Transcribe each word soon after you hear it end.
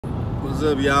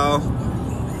What's up, y'all?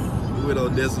 We with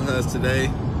Odessa Hines today.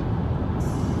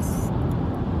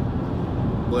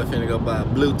 Boy, finna go buy a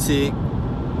blue tick.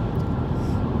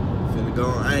 Finna go.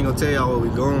 I ain't gonna tell y'all where we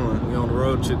going. We on the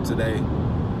road trip today.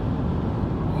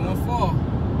 Going far.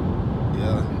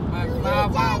 Yeah. Like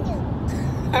 5 hours.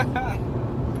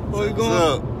 Where we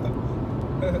going?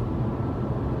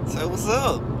 Say what's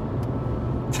up.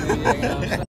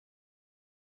 Yeah,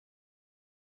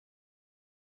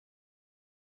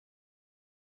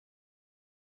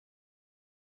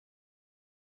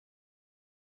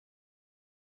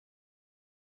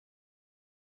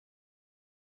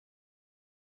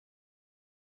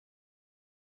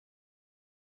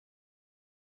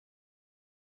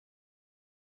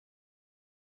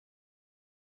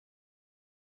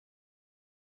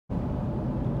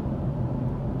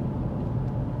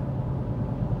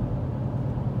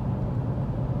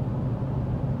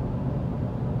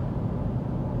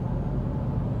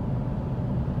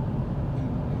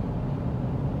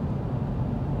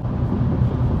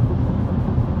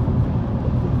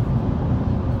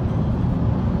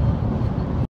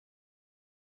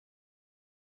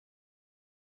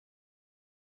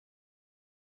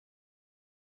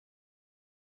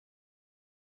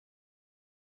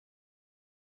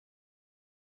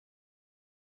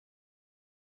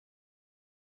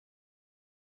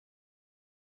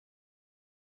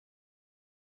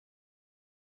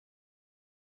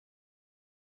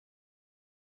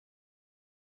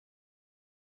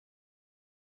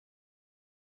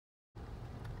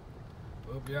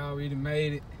 Hope y'all already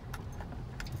made it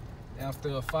after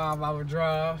a 5-hour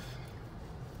drive.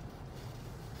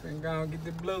 Finna go and get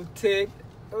the blue tick.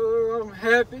 Oh, I'm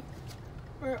happy.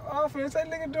 Man, finna say,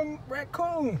 look at them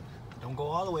raccoons. Don't go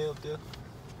all the way up there.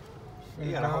 Finna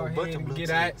You got a whole bunch of blue get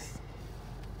ticks.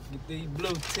 Get these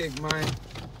blue tick, man.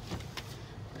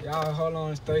 Y'all hold on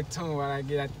and stay tuned while I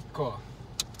get out the car.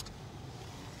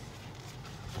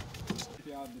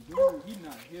 Y'all, the dude, he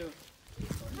not here.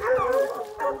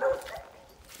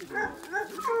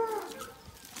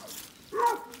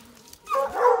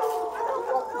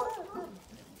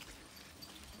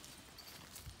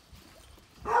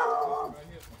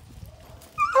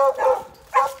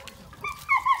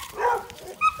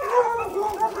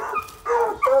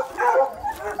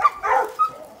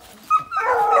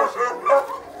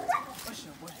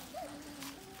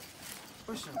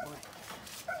 What's your boy?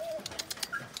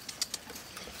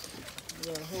 We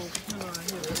got a whole kennel out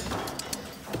here, man.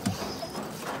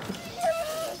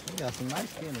 You got some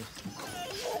nice kennels.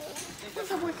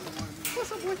 What's up, boy?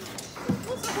 What's up, boy?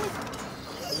 What's up, boy?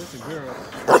 Oh, this is a girl.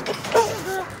 What's up,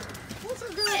 girl? What's up,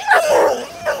 girl?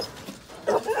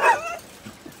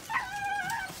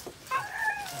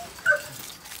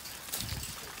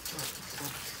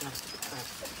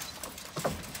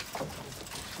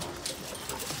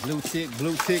 Blue tick,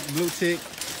 blue tick, blue tick,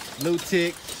 blue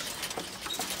tick.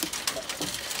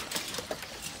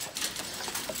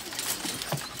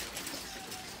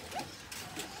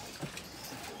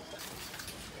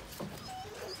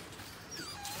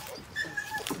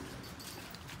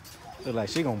 Look like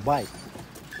she gonna bite.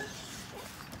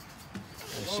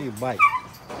 She bite.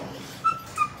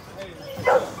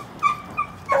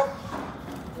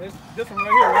 Hey, this one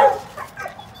right here, right?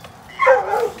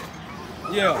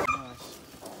 Yeah.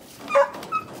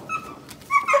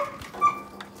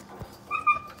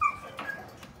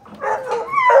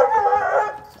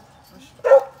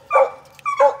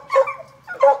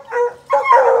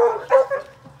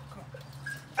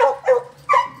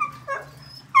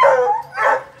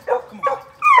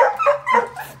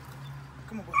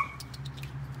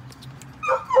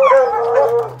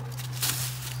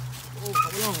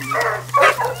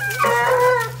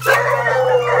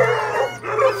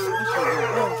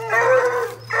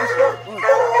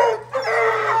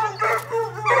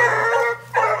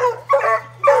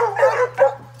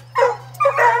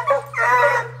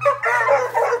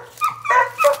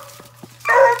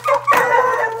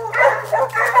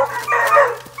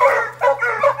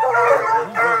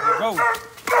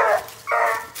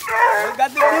 Got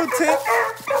the blue tick.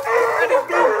 Got the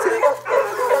blue tick.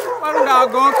 Why them dog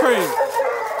going crazy?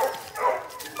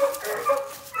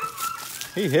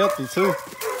 He healthy too.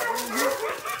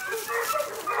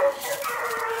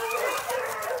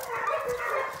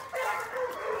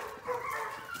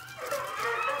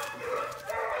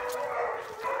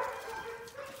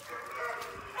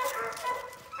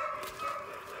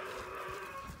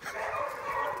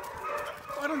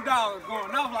 Why them dogs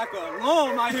going off like an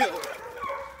alarm out here?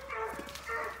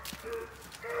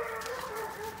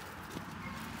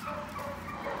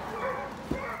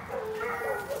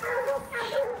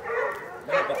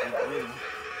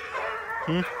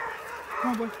 Hmm?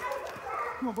 Come on, boy.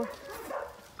 Come on, boy.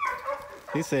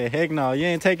 He said, heck no, you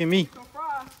ain't taking me. Some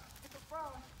fries. Some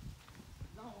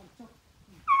fries.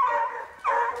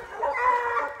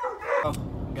 Oh,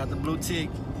 got the blue tick.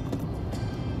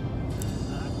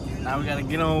 Now we gotta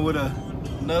get on with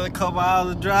another couple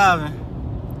hours of driving.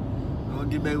 We'll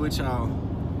get back with y'all.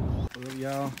 What up,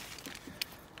 y'all?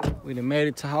 We done made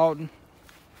it to Halton.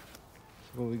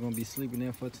 That's where we're gonna be sleeping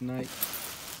in for tonight.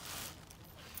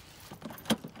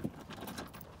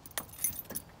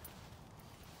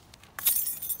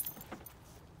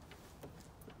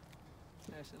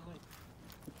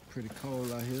 Pretty cold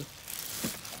out here.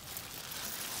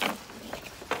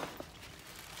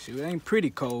 Shoot, it ain't pretty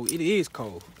cold. It is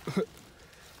cold. The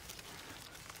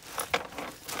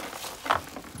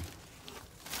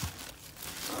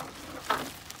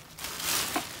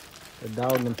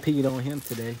dog done peed on him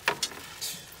today.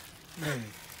 Man.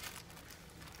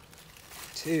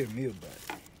 Tell me about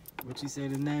it. What you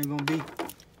said his name gonna be?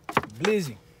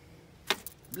 Blizzy.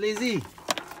 Blizzy.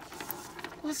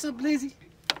 What's up, Blizzy?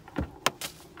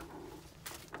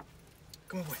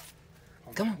 Come on, boy.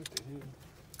 Come on.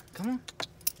 Come on.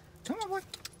 Come on, boy.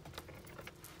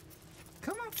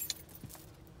 Come on.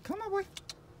 Come on, boy.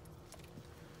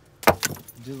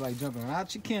 Just like jumping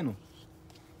out your kennel.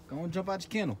 Go on, jump out your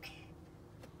kennel.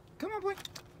 Come on, boy.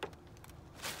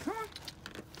 Come on.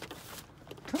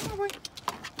 Come on, boy.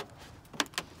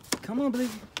 Come on,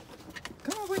 Blizzy.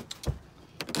 Come on, boy.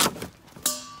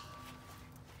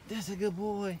 That's a good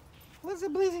boy. What's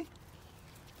up, Blizzy?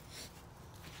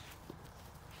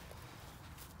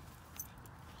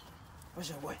 What's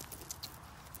your boy?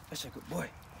 That's a good boy.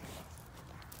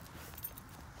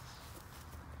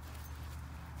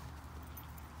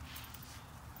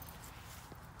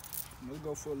 Let's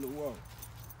go for a little walk.